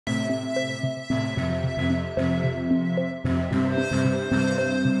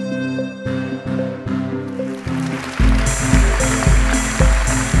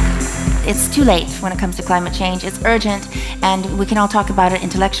it's too late when it comes to climate change. It's urgent, and we can all talk about it,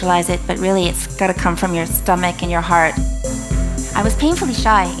 intellectualize it, but really it's got to come from your stomach and your heart. I was painfully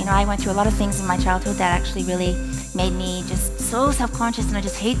shy. You know, I went through a lot of things in my childhood that actually really made me just so self-conscious, and I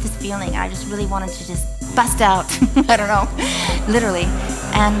just hate this feeling. I just really wanted to just bust out. I don't know, literally.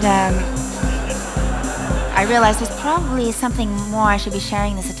 And I realized there's probably something more I should be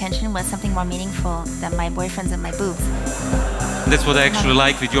sharing this attention with, something more meaningful than my boyfriends and my boobs. That's what I actually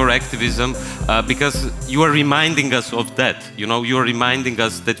like with your activism, because you are reminding us of that. You know, you are reminding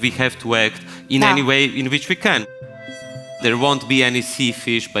us that we have to act in any way in which we can. There won't be any sea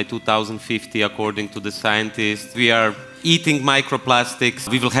fish by 2050, according to the scientists. We are eating microplastics.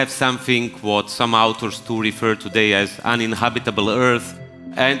 We will have something what some authors too refer today as uninhabitable Earth.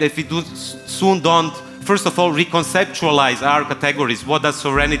 And if we soon don't, first of all, reconceptualize our categories. What does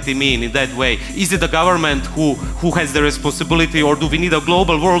sovereignty mean in that way? Is it the government who has the responsibility, or do we need a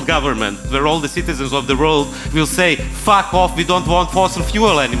global world government where all the citizens of the world will say, fuck off, we don't want fossil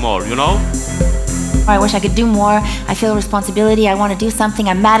fuel anymore, you know? I wish I could do more. I feel responsibility. I want to do something.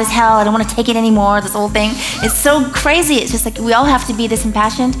 I'm mad as hell. I don't want to take it anymore, this whole thing. It's so crazy. It's just like we all have to be this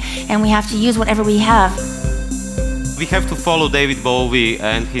impassioned, and we have to use whatever we have. We have to follow David Bowie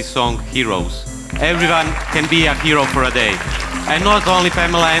and his song Heroes. Everyone can be a hero for a day. And not only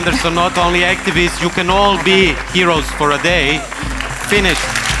Pamela Anderson, not only activists, you can all be heroes for a day. Finish.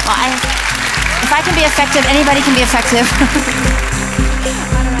 Well, if I can be effective, anybody can be effective.